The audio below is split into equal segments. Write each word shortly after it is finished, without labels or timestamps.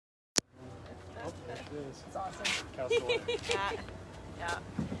is. It's awesome. Cow soy. Yeah. Yeah.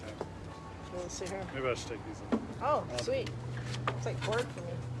 Okay. Let's see here. Maybe I should take these in. Oh, sweet. It's like board for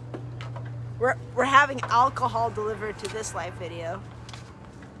me. We're having alcohol delivered to this live video.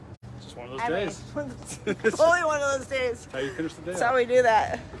 It's just one of those days. Only one of those days. That's how you finish the day. That's how we do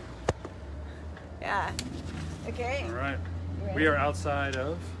that. Yeah. Okay. All right. We are outside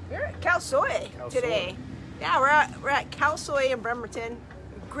of. We're at Cow Soy today. Yeah, we're at Cow Soy in Bremerton.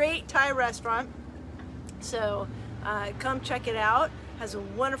 Great Thai restaurant. So come check it out. Has a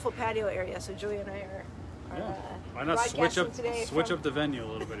wonderful patio area. So Joey and I are why not switch up the venue a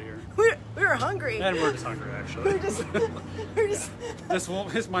little bit here? We were hungry. And we're just hungry actually. we're just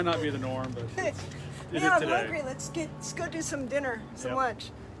this might not be the norm, but it is I'm today. hungry. Let's go do some dinner, some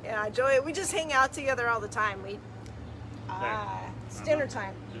lunch. Yeah, Joey, we just hang out together all the time. It's dinner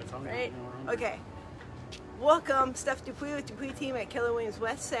time, right? Okay. Welcome, Steph Dupuis with Dupuis team at Keller Williams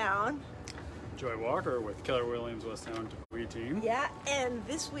West Sound. Joy Walker with Keller Williams West Sound Dupuis team. Yeah, and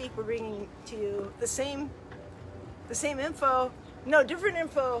this week we're bringing to you the same info, no, different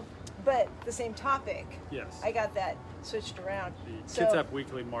info, but the same topic. Yes. I got that switched around. The Kitsap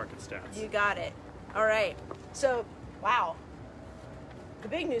weekly market stats. You got it. All right. So, wow. The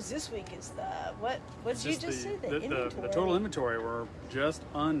big news this week is what did you just say? The inventory. The total inventory, we're just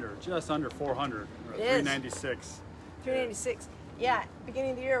under 400. We're at 396. 396. Yeah,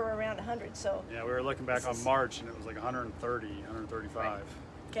 beginning of the year we're around 100. So yeah, we were looking back on March and it was like 130, 135. Right.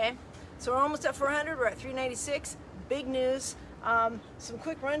 Okay, so we're almost at 400. We're at 396. Big news. Some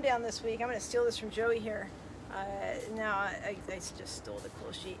quick rundown this week. I'm going to steal this from Joey here. Now I just stole the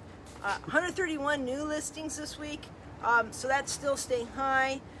cool sheet. 131 new listings this week. So that's still staying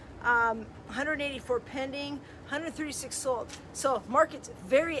high. 184 pending, 136 sold. So market's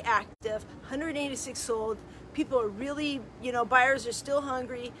very active, 186 sold. People are really, buyers are still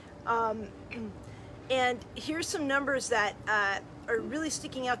hungry. And here's some numbers that are really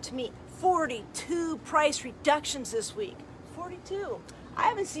sticking out to me. 42 price reductions this week. 42. I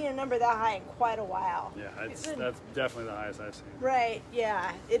haven't seen a number that high in quite a while. Yeah, that's definitely the highest I've seen. Right,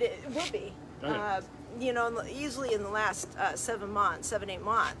 yeah, it will be. Okay. Easily in the last 7, 8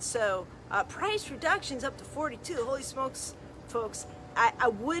 months. So price reductions up to 42. Holy smokes, folks. I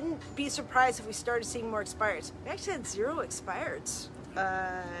wouldn't be surprised if we started seeing more expireds. We actually had 0 expireds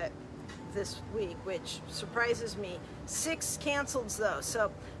this week, which surprises me. 6 canceleds though.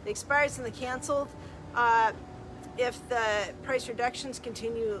 So the expireds and the canceled, if the price reductions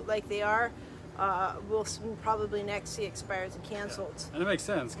continue like they are, we'll probably next see expireds and canceleds. Yeah. And it makes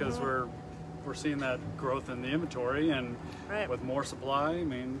sense because we're seeing that growth in the inventory, and with more supply, I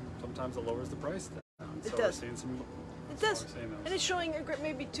mean, sometimes it lowers the price down. It so does. We're seeing some. It does, and it's showing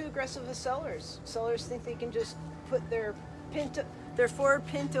maybe too aggressive as sellers. Sellers think they can just put their Ford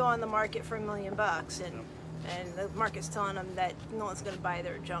Pinto on the market for $1 million, and the market's telling them that no one's going to buy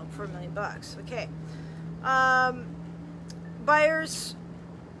their junk for $1 million. Okay, buyers.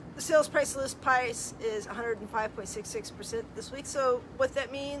 The sales price list price is 105.66% this week. So what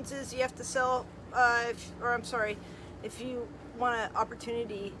that means is you have to sell, if you want an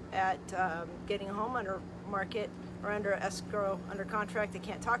opportunity at getting a home under market or under escrow, under contract, I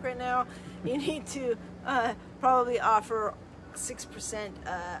can't talk right now, you need to probably offer 6%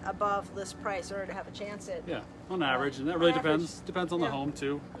 above list price in order to have a chance at. Yeah, on average, and that really depends on the home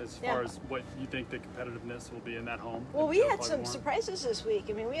too, as far as what you think the competitiveness will be in that home. Well, we had some surprises this week.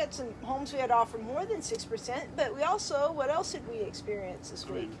 I mean, we had some homes we had offer more than 6%, but we also, what else did we experience this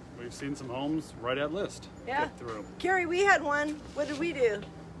week? We've seen some homes right at list. Yeah. Get through. Carrie, we had one. What did we do?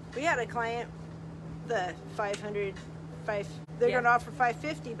 We had a client, the 500, they're going to offer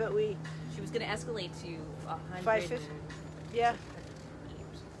 550, but she was going to escalate to 100. 550. Yeah.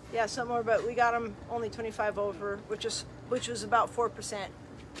 Yeah, some more, but we got them only 25 over, which was about 4%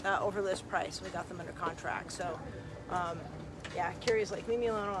 over list price. We got them under contract. So, yeah, Carrie's like, leave me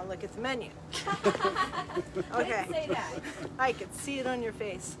alone. I want to look at the menu. Okay. I didn't say that. I could see it on your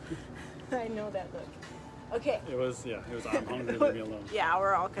face. I know that look. Okay. It was I'm hungry, leave me alone. Yeah,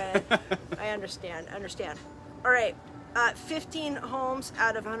 we're all kind of, I understand. All right. 15 homes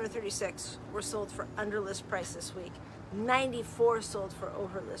out of 136 were sold for under list price this week. 94 sold for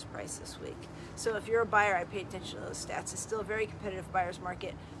over list price this week. So if you're a buyer, I pay attention to those stats. It's still a very competitive buyer's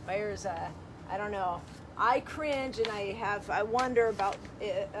market. Buyers, I don't know. I cringe and I wonder about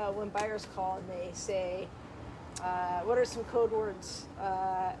when buyers call and they say, what are some code words?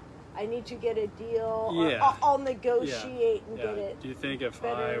 I need to get a deal. Yeah. Or I'll negotiate and get it. Do you think if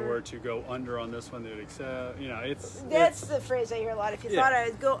I were to go under on this one, they would accept? That's the phrase I hear a lot. If you thought I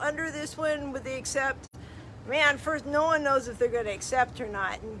would go under this one, would they accept? man, first, no one knows if they're going to accept or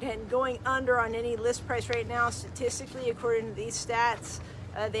not. And going under on any list price right now, statistically, according to these stats,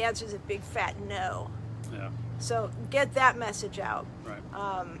 the answer is a big fat no. Yeah. So get that message out. Right.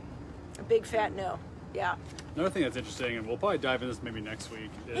 A big fat no. Yeah. Another thing that's interesting, and we'll probably dive into this maybe next week,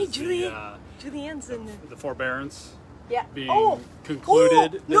 is Hey, Julianne's in there. the forbearance Yeah. being Oh,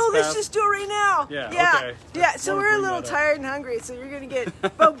 concluded. let's just do it right now. Yeah, okay. Yeah. So we're a little tired and hungry, so you're gonna get,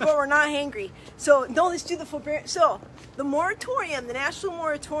 but we're not hangry. So no, let's do the forbearance. So the moratorium, the national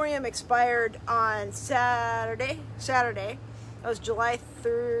moratorium, expired on Saturday. That was July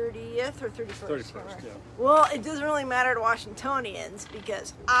 30th or 31st. 31st, yeah. Well, it doesn't really matter to Washingtonians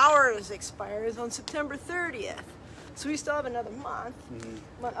because ours expires on September 30th. So we still have another month,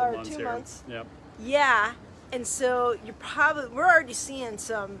 or 2 months. Yep. Yeah, and so we're already seeing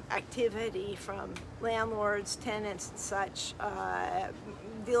some activity from landlords, tenants, and such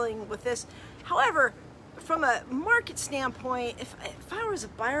dealing with this. However, from a market standpoint, if I was a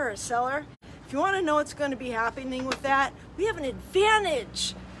buyer or a seller, if you want to know what's going to be happening with that, we have an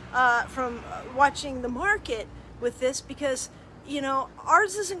advantage from watching the market with this because, you know,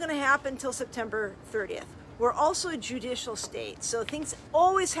 ours isn't going to happen until September 30th. We're also a judicial state, so things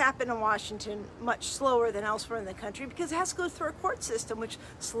always happen in Washington much slower than elsewhere in the country because it has to go through a court system, which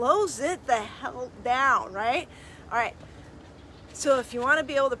slows it the hell down, right? All right. So if you want to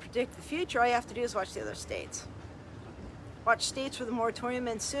be able to predict the future, all you have to do is watch the other states. Watch states where the moratorium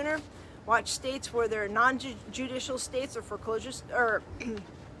ends sooner. Watch states where they're non-judicial states or foreclosures, or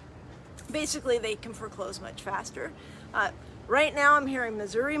basically they can foreclose much faster. Right now I'm hearing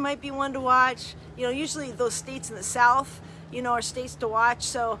Missouri might be one to watch. You know, usually those states in the South, you know, are states to watch.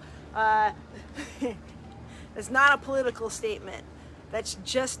 So it's not a political statement. That's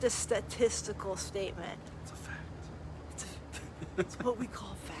just a statistical statement. It's a fact. It's what we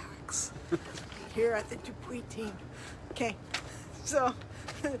call facts here at the Dupuis team. Okay, so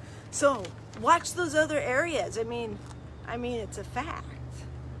watch those other areas. I mean, it's a fact.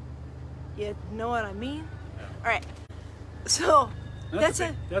 You know what I mean? Yeah. All right. So that's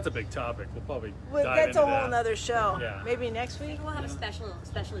a big topic. We'll probably dive that's into a whole that. nother show. Yeah. Maybe next week. Maybe we'll have a special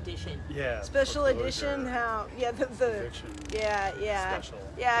edition. Yeah. Special foreclosure, edition. How? Yeah. The eviction, Yeah. Special.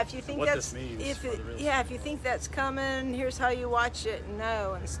 Yeah. If you think what that's this means if for the real if you think that's coming, here's how you watch it and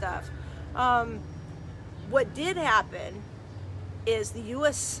know and stuff. What did happen is the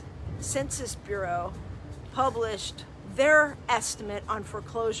U.S. Census Bureau published their estimate on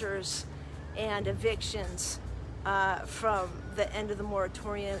foreclosures and evictions from the end of the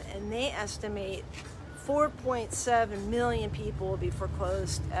moratorium, and they estimate 4.7 million people will be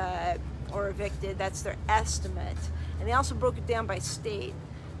foreclosed or evicted. That's their estimate. And they also broke it down by state.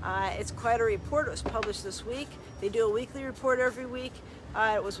 It's quite a report. It was published this week. They do a weekly report every week.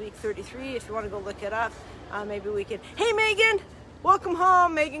 It was week 33. If you want to go look it up, maybe we can. Hey, Megan, welcome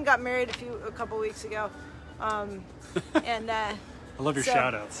home. Megan got married a couple weeks ago. And I love your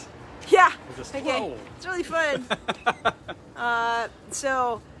shout outs. Yeah. Just okay. roll. It's really fun.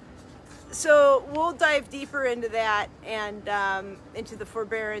 So we'll dive deeper into that and into the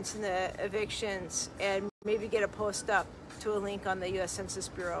forbearance and the evictions, and maybe get a post up to a link on the U.S. Census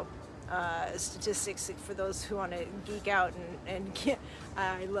Bureau statistics for those who want to geek out and get,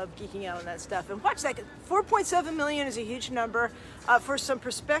 I love geeking out on that stuff. And watch that. 4.7 million is a huge number. For some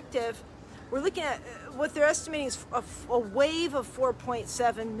perspective, we're looking at what they're estimating is a wave of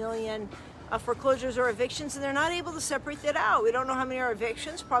 4.7 million foreclosures or evictions, and they're not able to separate that out. We don't know how many are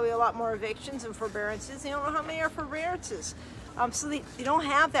evictions, probably a lot more evictions than forbearances. They don't know how many are forbearances. So they don't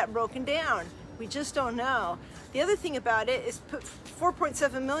have that broken down. We just don't know. The other thing about it is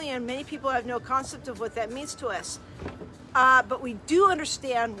 4.7 million, many people have no concept of what that means to us. But we do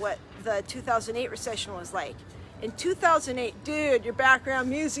understand what the 2008 recession was like. In 2008, dude, your background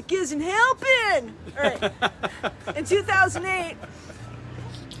music isn't helping. All right. In 2008,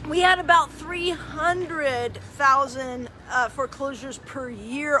 we had about 300,000 foreclosures per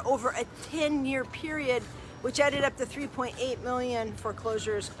year over a 10-year period, which added up to 3.8 million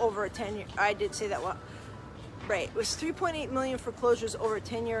foreclosures over a 10-year. I did say that well. Right. It was 3.8 million foreclosures over a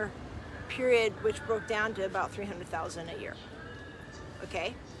 10-year period, which broke down to about 300,000 a year.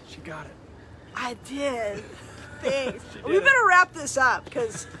 Okay? She got it. I did. Thanks. We better wrap this up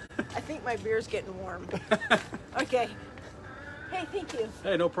because I think my beer's getting warm. Okay. Hey, thank you.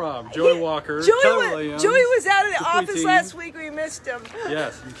 Hey, no problem. Joey Walker. Joey was out of the office team. last week. We missed him.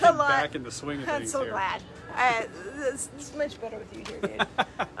 Yes, you came back in the swing of I'm things so here. glad. This is much better with you here, dude.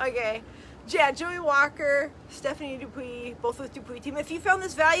 Okay. Yeah, Joey Walker, Stephanie Dupuis, both with Dupuis team. If you found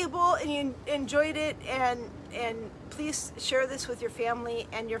this valuable and you enjoyed it, and please share this with your family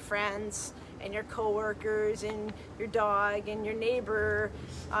and your friends and your coworkers and your dog and your neighbor.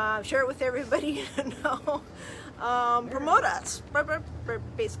 Share it with everybody you know. Promote us,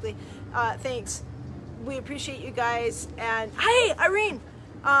 basically. Thanks. We appreciate you guys. And hey, Irene,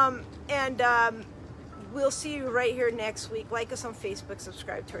 we'll see you right here next week. Like us on Facebook,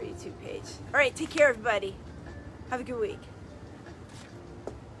 subscribe to our YouTube page. All right, take care, everybody. Have a good week.